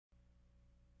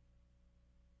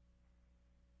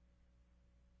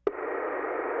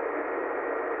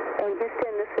And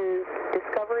Houston, this is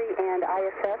Discovery and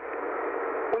ISS.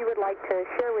 We would like to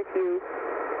share with you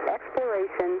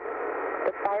Exploration,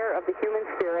 the Fire of the Human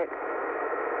Spirit,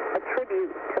 a tribute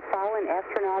to fallen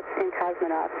astronauts and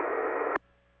cosmonauts.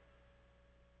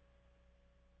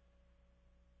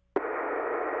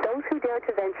 Those who dare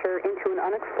to venture into an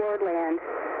unexplored land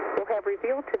will have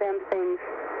revealed to them things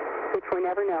which were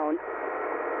never known.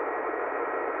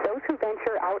 Those who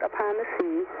venture out upon the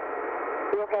sea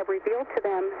will have revealed to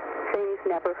them things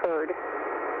never heard.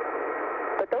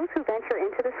 But those who venture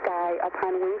into the sky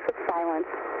upon wings of silence,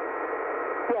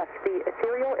 yes, the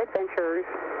ethereal adventurers,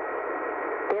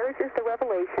 theirs is the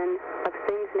revelation of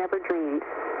things never dreamed.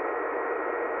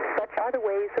 Such are the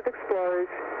ways of explorers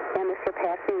and the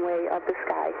surpassing way of the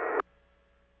sky.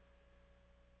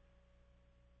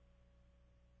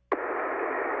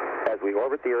 As we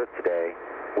orbit the Earth today,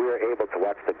 we are able to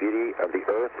watch the beauty of the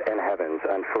earth and heavens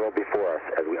unfurl before us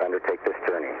as we undertake this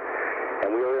journey.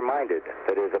 And we are reminded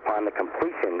that it is upon the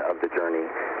completion of the journey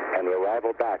and the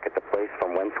arrival back at the place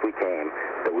from whence we came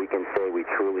that we can say we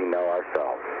truly know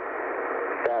ourselves.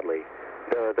 Sadly,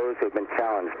 there are those who have been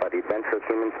challenged by the adventure of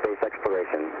human space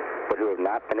exploration, but who have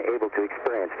not been able to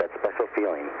experience that special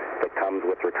feeling that comes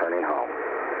with returning home.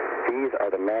 These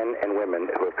are the men and women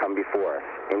who have come before us,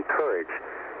 encouraged,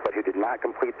 but who did not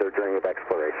complete their journey of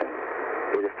exploration.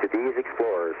 It is to these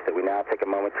explorers that we now take a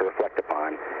moment to reflect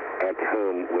upon, and to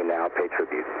whom we now pay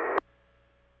tribute.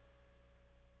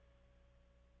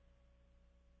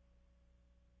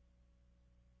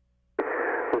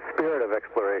 The spirit of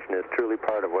exploration is truly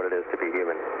part of what it is to be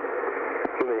human.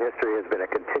 Human history has been a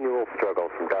continual struggle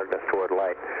from darkness toward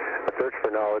light, a search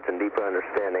for knowledge and deeper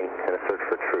understanding, and a search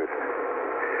for truth.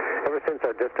 Ever since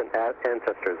our distant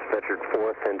ancestors ventured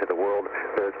forth into the world,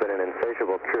 there has been an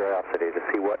insatiable curiosity to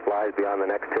see what lies beyond the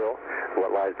next hill, and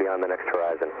what lies beyond the next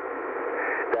horizon.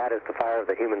 That is the fire of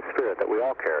the human spirit that we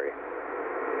all carry.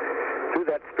 Through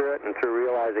that spirit and through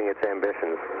realizing its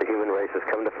ambitions, the human race has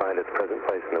come to find its present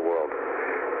place in the world.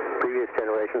 Previous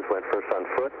generations went first on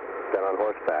foot, then on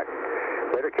horseback.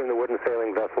 Later came the wooden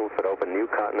sailing vessels that opened new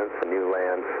continents and new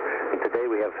lands, and today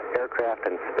we have aircraft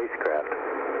and spacecraft.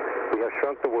 We have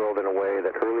shrunk the world in a way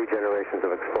that early generations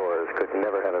of explorers could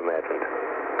never have imagined.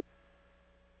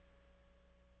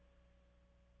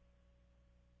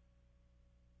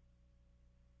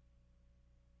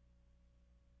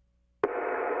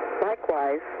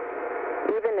 Likewise,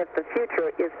 even if the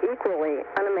future is equally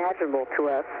unimaginable to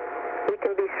us, we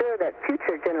can be sure that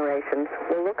future generations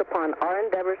will look upon our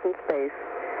endeavors in space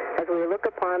as we look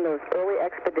upon those early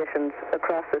expeditions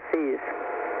across the seas.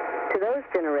 To those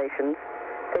generations,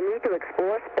 the need to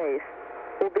explore space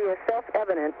will be as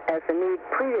self-evident as the need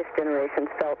previous generations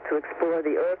felt to explore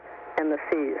the Earth and the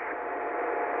seas.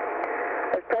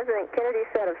 As President Kennedy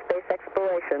said of space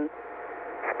exploration,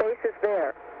 space is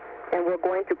there, and we're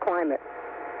going to climb it.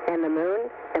 And the moon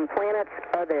and planets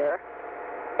are there,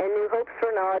 and new hopes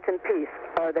for knowledge and peace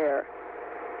are there.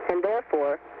 And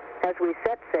therefore, as we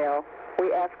set sail,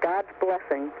 we ask God's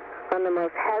blessing on the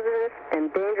most hazardous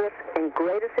and dangerous and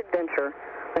greatest adventure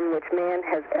in which man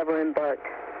has ever embarked.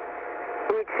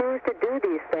 We choose to do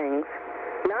these things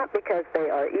not because they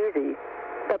are easy,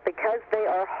 but because they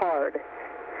are hard.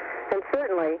 And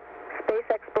certainly, space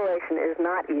exploration is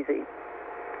not easy,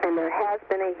 and there has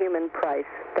been a human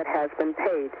price that has been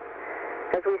paid.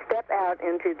 As we step out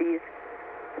into these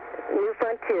new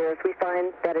frontiers, we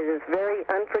find that it is very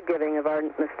unforgiving of our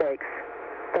mistakes.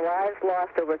 The lives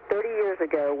lost over 30 years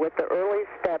ago with the early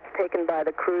steps taken by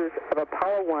the crews of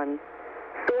Apollo 1,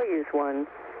 Soyuz 1,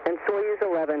 and Soyuz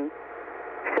 11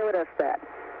 showed us that.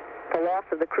 The loss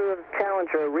of the crew of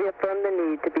Challenger reaffirmed the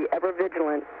need to be ever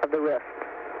vigilant of the risks.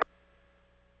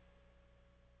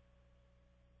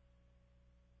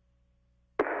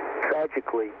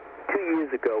 Tragically, 2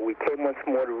 years ago, we came once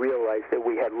more to realize that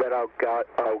we had let our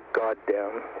guard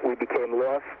down. We became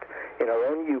lost in our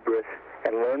own hubris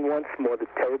and learned once more the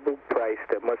terrible price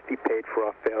that must be paid for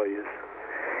our failures.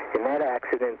 In that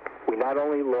accident, we not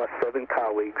only lost 7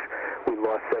 colleagues, we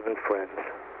lost 7 friends.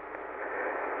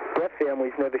 Their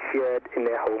families never shared in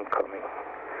their homecoming.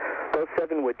 Those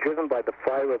 7 were driven by the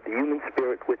fire of the human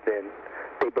spirit within.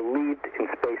 They believed in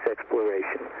space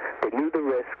exploration. They knew the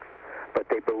risks, but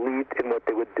they believed in what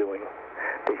they were doing.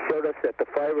 They showed us that the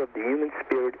fire of the human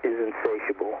spirit is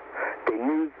insatiable. They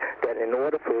knew that in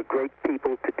order for great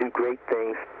people to do great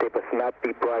things, they must not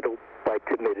be bridled by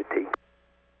timidity.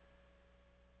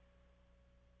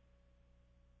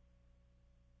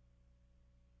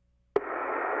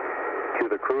 To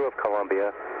the crew of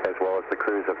Columbia, as well as the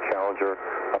crews of Challenger,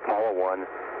 Apollo 1,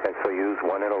 and Soyuz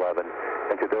 1 and 11,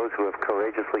 and to those who have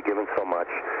courageously given so much,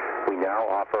 We now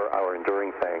offer our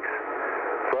enduring thanks.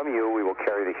 From you, we will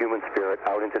carry the human spirit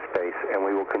out into space, and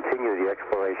we will continue the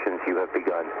explorations you have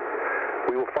begun.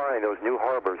 We will find those new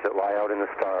harbors that lie out in the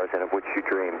stars and of which you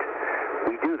dreamed.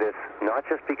 We do this not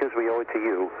just because we owe it to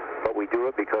you, but we do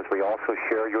it because we also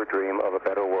share your dream of a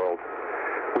better world.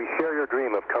 We share your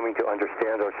dream of coming to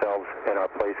understand ourselves and our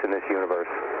place in this universe.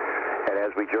 And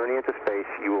as we journey into space,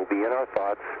 you will be in our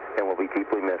thoughts and will be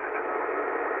deeply missed.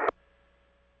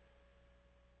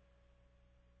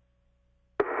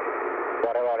 我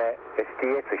々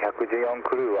STS-114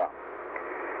 クルーは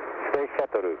スペースシャ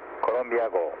トルコロンビア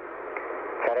号、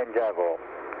チャレンジャー号、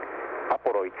ア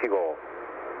ポロ1号、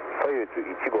ソユーズ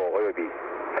1号および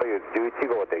ソユーズ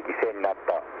11号で犠牲になっ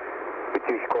た宇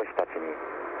宙飛行士たちに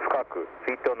深く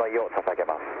追悼の意を捧げ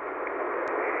ます。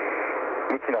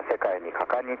未知の世界に果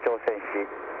敢に挑戦し、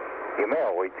夢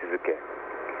を追い続け、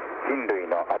人類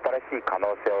の新しい可能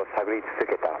性を探り続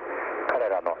けた彼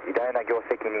らの偉大な業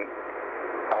績に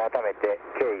改めて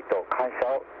敬意と感謝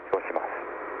を表します。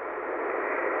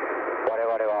我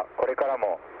々はこれから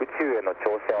も宇宙への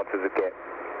挑戦を続け、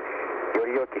よ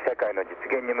り良き世界の実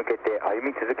現に向けて歩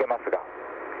み続けますが、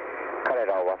彼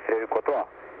らを忘れることは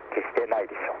決してない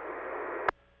でしょう。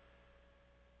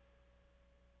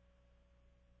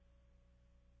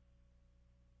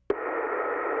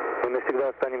Мы навсегда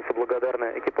останемся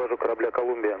благодарны экипажу корабля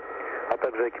 «Колумбия», а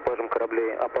также экипажам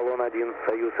кораблей «Аполлон-1»,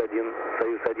 «Союз-1»,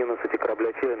 «Союз-11» и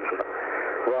корабля «Челленджер»,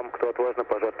 вам, кто отважно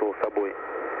пожертвовал собой.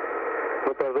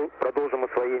 Мы продолжим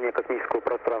освоение космического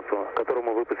пространства,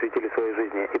 которому вы посвятили своей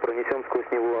жизни, и пронесем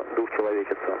сквозь него дух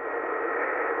человечества.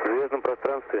 В звездном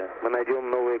пространстве мы найдем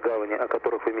новые гавани, о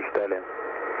которых вы мечтали.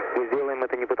 Мы сделаем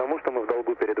это не потому, что мы в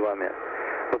долгу перед вами,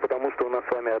 но потому, что у нас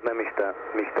с вами одна мечта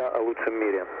 – мечта о лучшем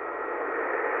мире.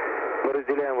 Мы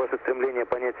разделяем ваше стремление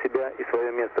понять себя и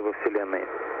свое место во Вселенной.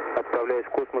 Отправляясь в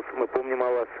космос, мы помним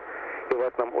о вас, и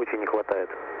вас нам очень не хватает.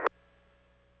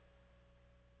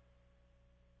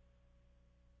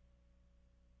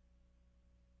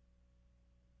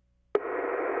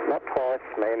 Not twice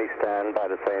may any stand by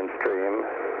the same stream,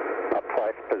 not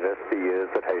twice possess the years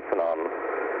that hasten on.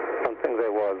 Something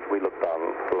there was we looked on,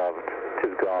 loved,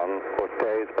 'tis gone, or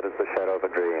stays but as the shadow of a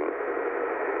dream.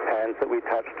 Hands that we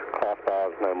touched clasped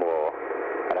ours no more,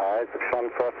 and eyes that shone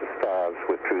for us as stars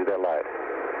withdrew their light.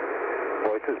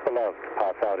 Voices beloved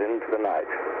pass out into the night,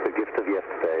 the gift of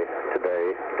yesterday,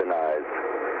 today denies.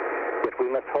 Yet we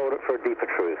must hold it for a deeper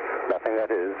truth, nothing that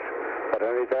is, but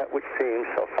only that which seems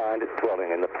shall find its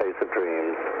dwelling in the place of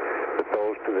dreams. The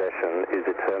soul's possession is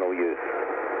eternal youth.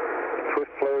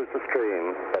 Swift flows the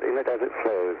stream, but in it as it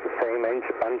flows, the same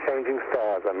unchanging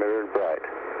stars are mirrored bright.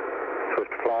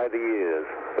 Swift fly the years,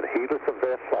 but heedless of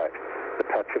their flight, the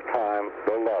touch of time,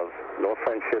 nor love, nor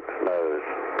friendship knows.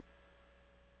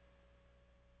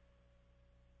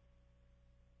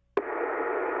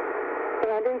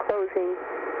 And in closing,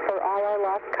 for all our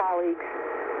lost colleagues,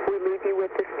 we leave you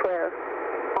with this prayer,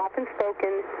 often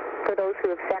spoken for those who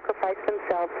have sacrificed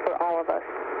themselves for all of us.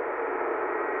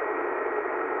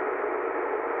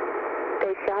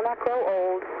 They shall not grow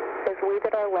old, as we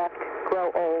that are left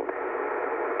grow old.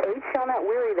 Age shall not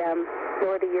weary them,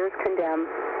 nor the years condemn.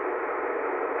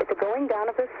 At the going down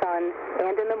of the sun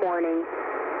and in the morning,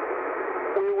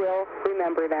 we will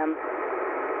remember them.